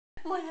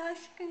What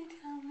else are you going to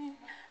tell me?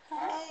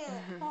 Huh?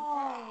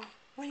 Oh,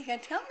 what are you going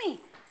to tell me?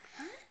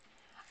 Huh?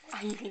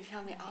 Are you going to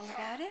tell me all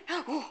about it?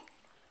 Oh,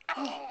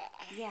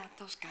 yeah,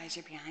 those guys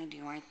are behind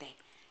you, aren't they?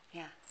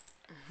 Yeah,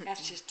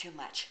 that's just too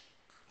much.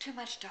 Too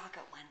much dog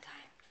at one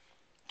time.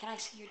 Can I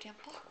see your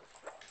dimple?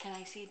 Can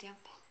I see a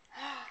dimple?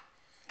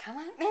 Come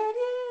on, there it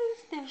is.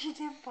 There's your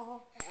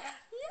dimple. Yeah.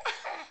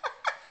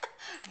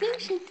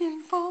 There's your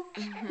dimple.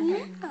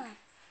 Yeah.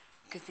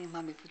 Good thing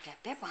Mommy put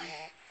that bib on.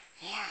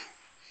 Yeah.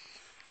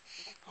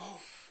 Oh,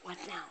 what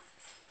now?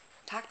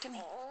 Talk to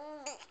me.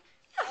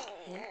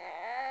 Yeah.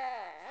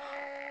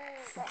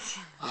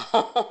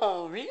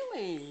 Oh,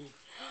 really?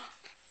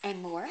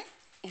 And more?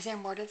 Is there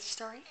more to the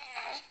story?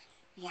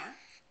 Yeah.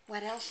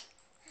 What else?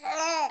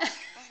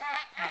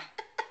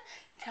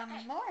 Tell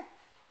me more.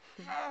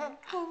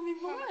 Tell me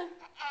more.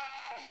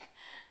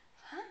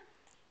 Huh?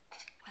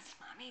 What's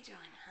Mommy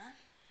doing, huh?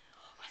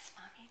 What's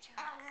Mommy doing?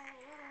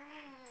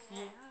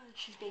 Yeah,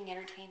 she's being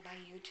entertained by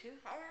you too.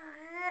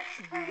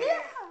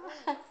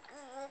 Yeah.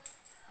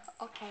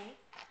 Okay.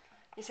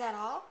 Is that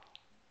all?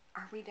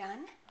 Are we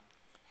done?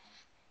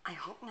 I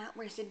hope not.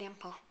 Where's the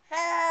dimple?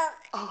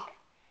 Oh.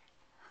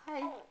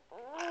 Hi.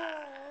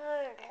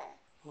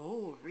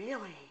 Oh,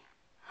 really?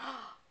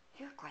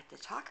 You're quite the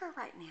talker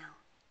right now.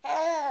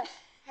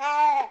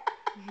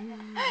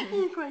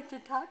 You're quite the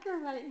talker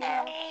right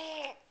now.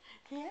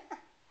 Yeah.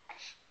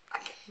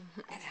 Okay.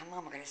 And tell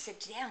Mom we're going to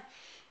sit you down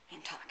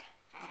and talk.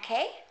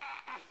 Okay?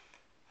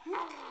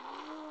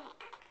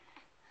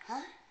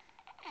 Huh?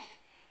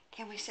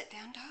 Can we sit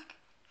down, Doc?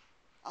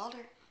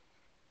 Alder?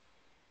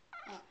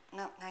 Oh,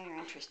 no, now you're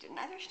interested in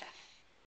other stuff.